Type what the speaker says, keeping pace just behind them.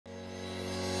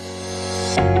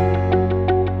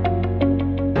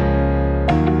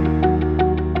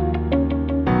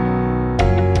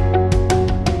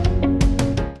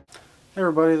Hey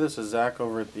everybody, this is Zach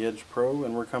over at the Edge Pro,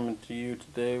 and we're coming to you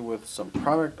today with some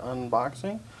product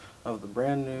unboxing of the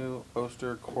brand new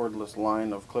Oster cordless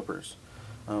line of clippers.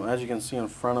 As you can see in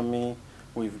front of me,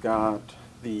 we've got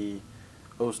the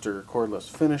Oster cordless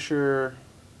finisher,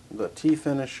 the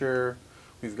T-finisher,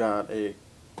 we've got a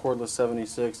cordless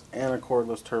 76 and a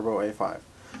cordless turbo A5.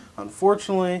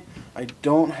 Unfortunately, I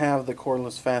don't have the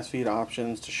cordless fast feed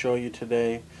options to show you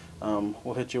today.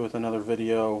 We'll hit you with another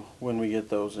video when we get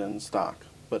those in stock.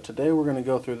 But today we're going to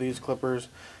go through these clippers,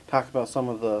 talk about some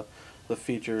of the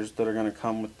features that are going to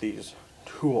come with these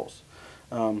tools.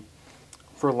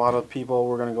 For a lot of people,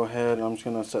 we're going to go ahead and I'm just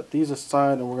going to set these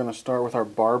aside, and we're going to start with our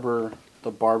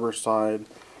the barber side,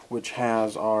 which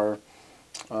has our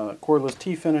cordless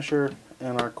T-finisher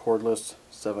and our cordless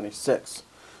 76.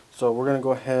 So we're going to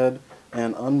go ahead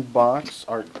and unbox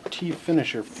our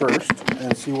T-finisher first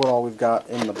and see what all we've got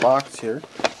in the box here.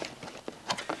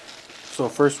 So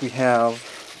first we have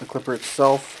the clipper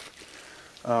itself.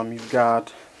 You've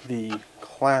got the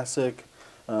classic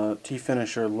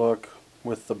T-finisher look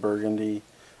with the burgundy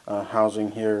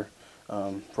housing here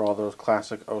for all those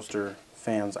classic Oster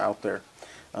fans out there.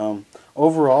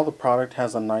 Overall, the product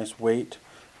has a nice weight.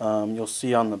 You'll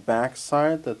see on the back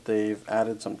side that they've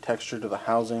added some texture to the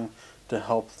housing to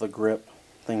help the grip,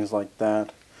 things like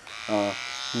that.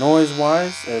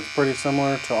 Noise-wise, it's pretty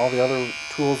similar to all the other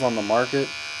tools on the market,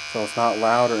 so it's not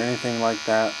loud or anything like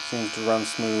that. It seems to run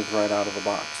smooth right out of the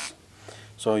box.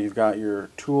 So you've got your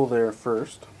tool there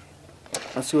first.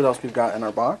 Let's see what else we've got in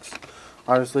our box.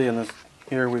 Obviously, in this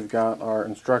here we've got our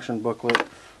instruction booklet.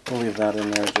 We'll leave that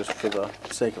in there just for the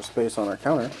sake of space on our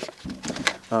counter.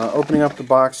 Opening up the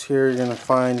box here, you're going to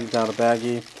find you've got a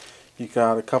baggie. You've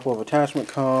got a couple of attachment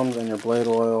combs and your blade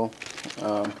oil,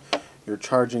 your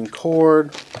charging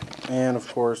cord, and of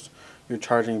course your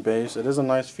charging base. It is a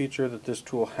nice feature that this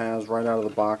tool has right out of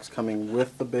the box coming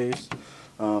with the base.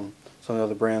 Some of the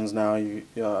other brands now,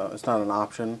 it's not an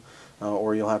option,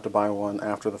 or you'll have to buy one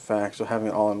after the fact. So having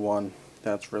it all in one,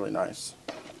 that's really nice.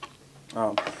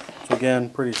 So again,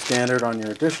 pretty standard on your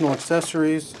additional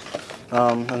accessories,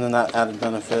 and then that added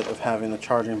benefit of having the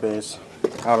charging base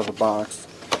out of the box.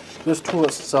 This tool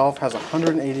itself has a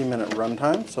 180-minute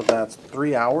runtime, so that's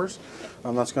 3 hours.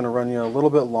 That's going to run you a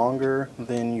little bit longer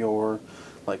than your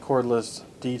cordless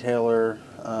detailer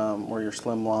or your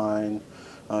slimline,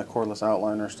 cordless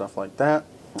outliner, stuff like that.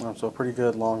 So a pretty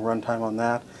good long runtime on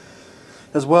that.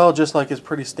 As well, just like is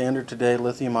pretty standard today,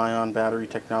 lithium-ion battery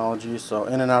technology, so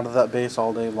in and out of that base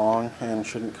all day long and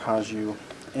shouldn't cause you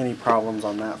any problems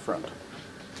on that front.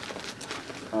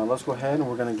 Let's go ahead and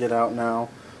we're going to get out now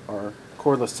our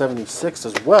cordless 76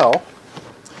 as well,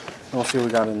 and we'll see what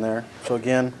we got in there. So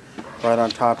again, right on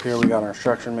top here we got our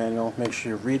instruction manual. Make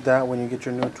sure you read that when you get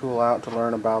your new tool out to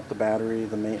learn about the battery,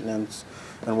 the maintenance,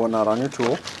 and whatnot on your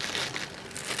tool.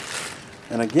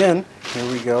 And again,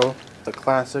 here we go, the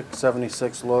classic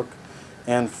 76 look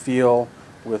and feel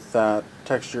with that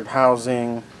textured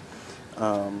housing.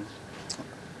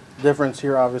 Difference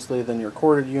here obviously than your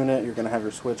corded unit. You're going to have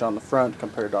your switch on the front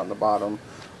compared to on the bottom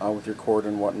with your cord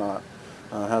and whatnot.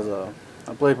 Has a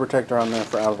blade protector on there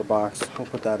for out of the box. We'll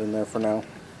put that in there for now.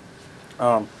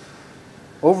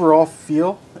 Overall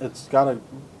feel, it's got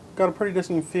a pretty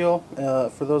decent feel.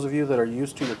 For those of you that are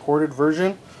used to your corded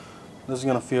version, this is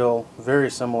going to feel very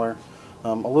similar.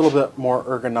 A little bit more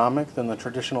ergonomic than the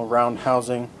traditional round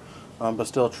housing, but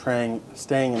still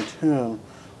staying in tune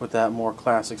with that more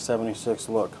classic 76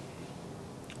 look.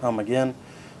 Again,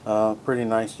 pretty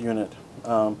nice unit.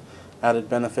 Added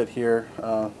benefit here,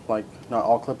 like not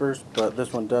all clippers, but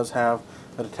this one does have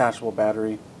a detachable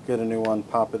battery. Get a new one,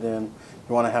 pop it in.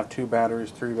 You want to have 2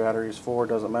 batteries, 3 batteries, 4,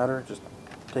 doesn't matter. Just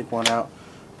take one out,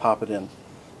 pop it in.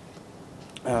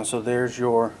 So there's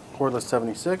your cordless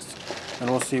 76, and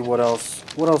we'll see what else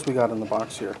we got in the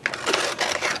box here.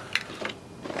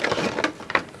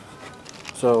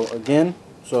 So again,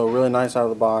 really nice out of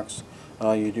the box.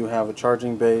 You do have a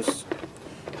charging base,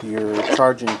 your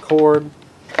charging cord,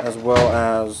 as well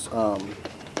as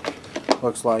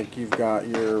looks like you've got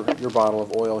your bottle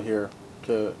of oil here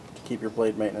to keep your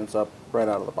blade maintenance up right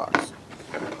out of the box.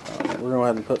 We're going to go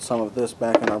ahead and put some of this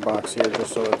back in our box here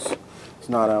just so it's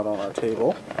not out on our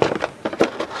table.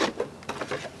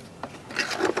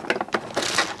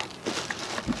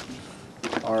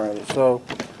 Alright, so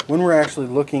when we're actually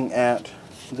looking at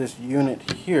this unit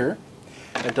here,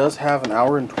 it does have an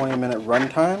hour and 20-minute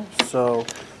runtime, so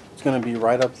it's going to be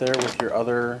right up there with your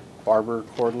other barber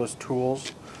cordless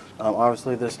tools.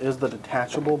 Obviously this is the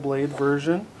detachable blade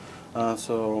version,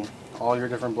 So all your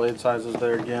different blade sizes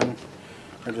there again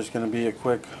are just going to be a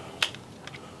quick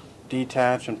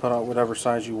detach and put out whatever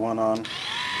size you want on.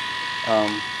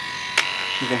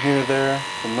 You can hear there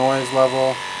the noise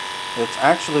level. It's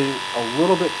actually a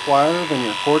little bit quieter than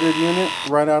your corded unit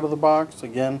right out of the box.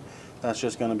 Again, that's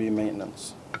just going to be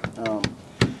maintenance.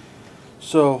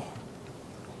 So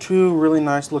two really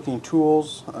nice looking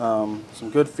tools,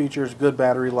 some good features, good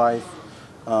battery life,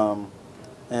 and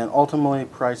ultimately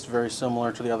priced very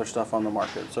similar to the other stuff on the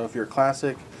market. So if you're a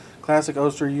classic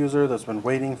Oster user that's been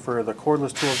waiting for the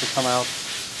cordless tools to come out,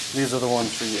 these are the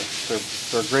ones for you.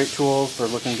 They're great tools. They're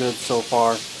looking good so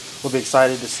far. We'll be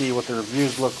excited to see what the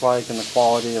reviews look like and the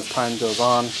quality as time goes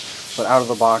on, but out of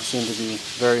the box seem to be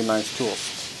very nice tools.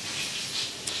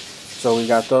 So we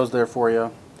got those there for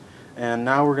you. And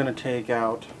now we're going to take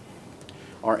out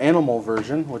our animal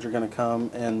version, which are going to come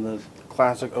in the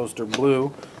classic Oster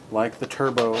blue, like the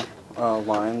turbo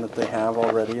line that they have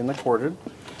already in the corded.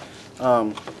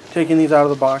 Taking these out of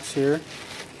the box here,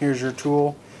 here's your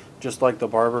tool. Just like the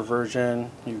barber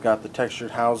version, you've got the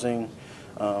textured housing,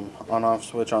 on-off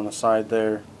switch on the side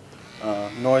there.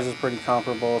 Noise is pretty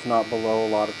comparable, if not below a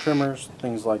lot of trimmers,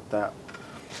 things like that.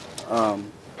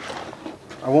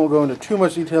 I won't go into too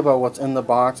much detail about what's in the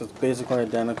box. It's basically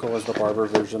identical as the barber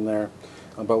version there,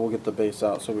 but we'll get the base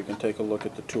out so we can take a look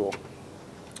at the tool.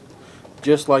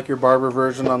 Just like your barber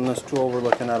version on this tool, we're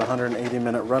looking at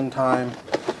 180-minute runtime.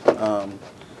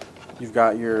 You've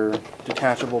got your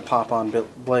detachable pop-on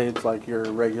blades like your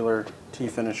regular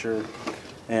T-finisher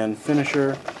and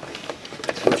finisher,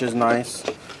 which is nice.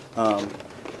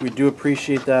 We do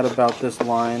appreciate that about this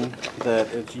line,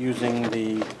 that it's using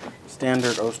the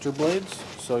standard Oster blades,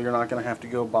 so you're not going to have to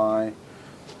go buy,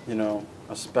 you know,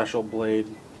 a special blade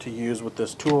to use with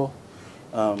this tool.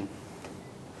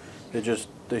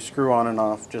 They screw on and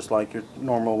off just like your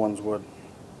normal ones would.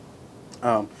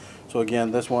 So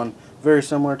again, this one very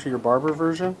similar to your barber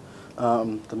version.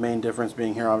 The main difference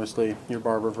being here, obviously, your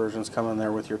barber version's coming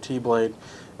there with your T-blade,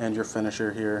 and your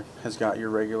finisher here has got your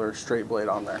regular straight blade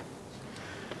on there.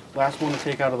 Last one to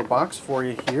take out of the box for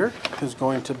you here is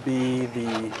going to be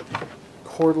the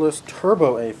cordless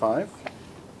Turbo A5.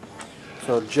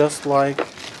 So just like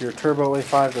your Turbo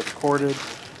A5 that's corded,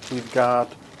 we've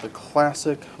got the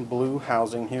classic blue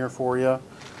housing here for you.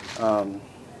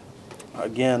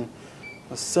 Again,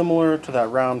 similar to that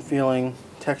round feeling,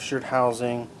 textured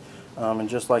housing, and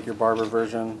just like your barber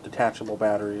version, detachable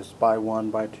batteries, by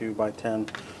 1, by 2, by 10,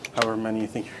 however many you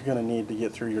think you're going to need to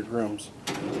get through your grooms.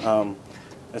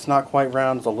 It's not quite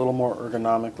round, it's a little more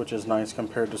ergonomic, which is nice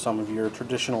compared to some of your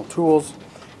traditional tools.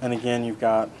 And again, you've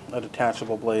got a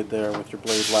detachable blade there with your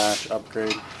blade latch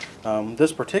upgrade.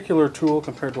 This particular tool,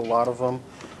 compared to a lot of them,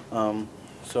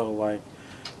 so like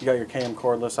you got your KM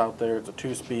cordless out there, it's a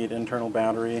 2-speed internal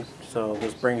battery, so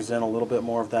this brings in a little bit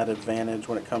more of that advantage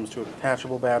when it comes to a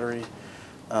detachable battery.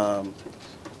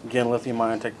 Again,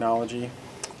 lithium-ion technology.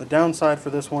 The downside for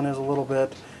this one is a little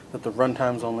bit that the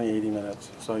runtime's only 80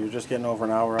 minutes, so you're just getting over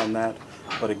an hour on that.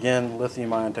 But again,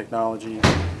 lithium-ion technology,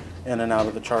 in and out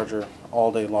of the charger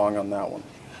all day long on that one.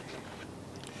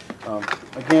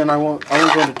 Again, I won't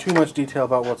go into too much detail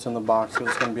about what's in the box because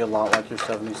it's going to be a lot like your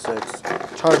 76.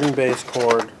 Charging base,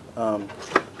 cord,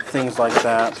 things like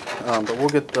that. But we'll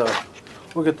get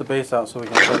the base out so we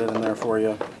can put it in there for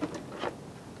you.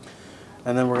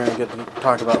 And then we're going to get to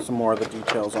talk about some more of the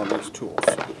details on these tools.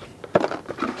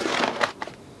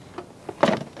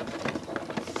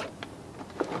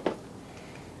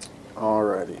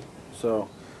 Alrighty. So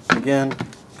again,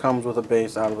 comes with a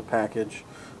base out of the package.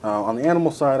 On the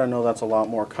animal side, I know that's a lot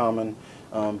more common,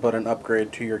 but an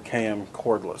upgrade to your KM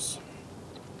cordless.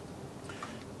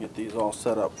 Get these all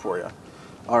set up for you.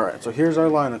 Alright, so here's our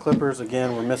line of clippers.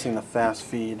 Again, we're missing the fast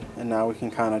feed, and now we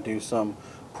can kind of do some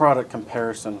product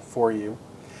comparison for you.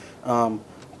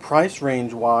 Price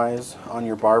range wise, on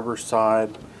your barber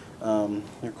side,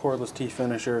 your cordless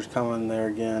T-finisher is coming there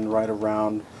again right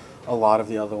around a lot of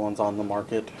the other ones on the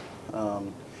market.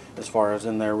 As far as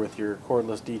in there with your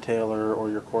cordless detailer or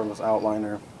your cordless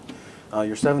outliner.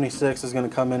 Your 76 is going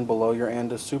to come in below your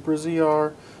Andis Super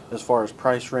ZR as far as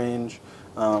price range,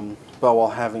 but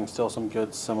while having still some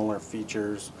good similar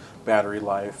features, battery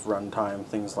life, runtime,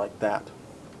 things like that.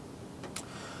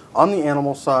 On the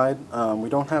animal side, we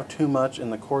don't have too much in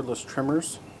the cordless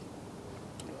trimmers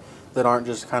that aren't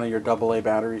just kind of your AA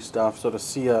battery stuff, so to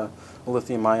see a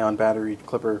lithium-ion battery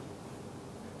clipper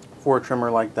for a trimmer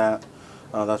like that,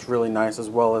 that's really nice, as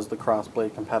well as the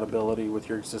cross-blade compatibility with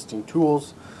your existing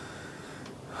tools.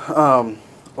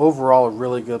 Overall, a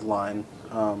really good line.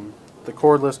 the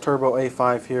cordless Turbo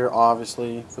A5 here,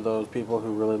 obviously, for those people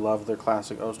who really love their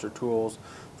classic Oster tools,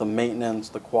 the maintenance,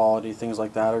 the quality, things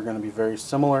like that are going to be very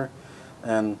similar.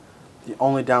 And the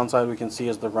only downside we can see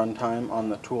is the runtime on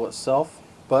the tool itself.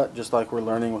 But just like we're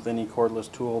learning with any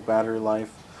cordless tool, battery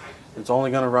life, it's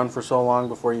only going to run for so long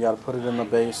before you got to put it in the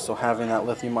base. So having that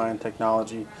lithium-ion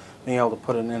technology, being able to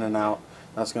put it in and out,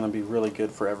 that's going to be really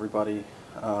good for everybody.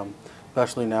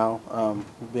 Especially now,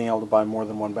 being able to buy more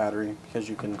than one battery because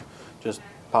you can just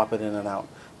pop it in and out.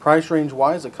 Price range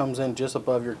wise, it comes in just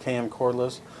above your KM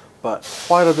cordless, but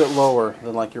quite a bit lower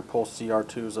than like your Pulse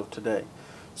CR2s of today.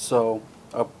 So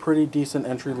a pretty decent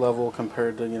entry level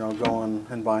compared to, you know, going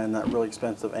and buying that really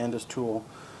expensive Andis tool.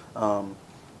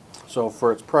 So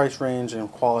for its price range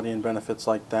and quality and benefits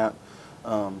like that,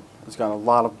 it's got a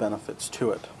lot of benefits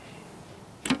to it.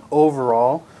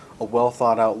 Overall, a well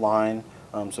thought out line.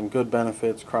 Some good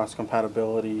benefits, cross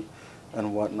compatibility,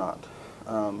 and whatnot.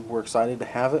 We're excited to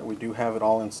have it. We do have it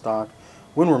all in stock.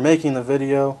 When we're making the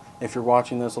video, if you're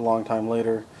watching this a long time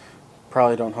later,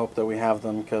 probably don't hope that we have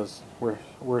them because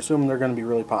we're assuming they're going to be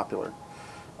really popular.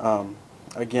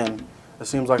 Again, it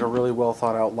seems like a really well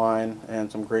thought out line and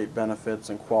some great benefits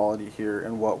and quality here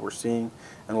in what we're seeing,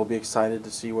 and we'll be excited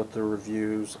to see what the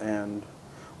reviews and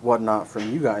whatnot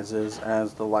from you guys is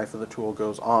as the life of the tool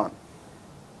goes on.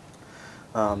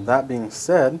 That being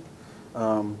said,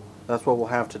 that's what we'll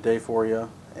have today for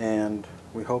you, and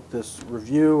we hope this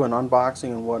review and unboxing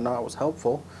and whatnot was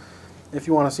helpful. If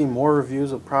you want to see more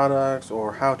reviews of products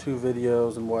or how-to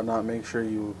videos and whatnot, make sure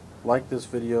you like this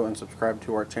video and subscribe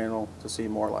to our channel to see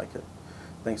more like it.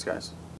 Thanks, guys.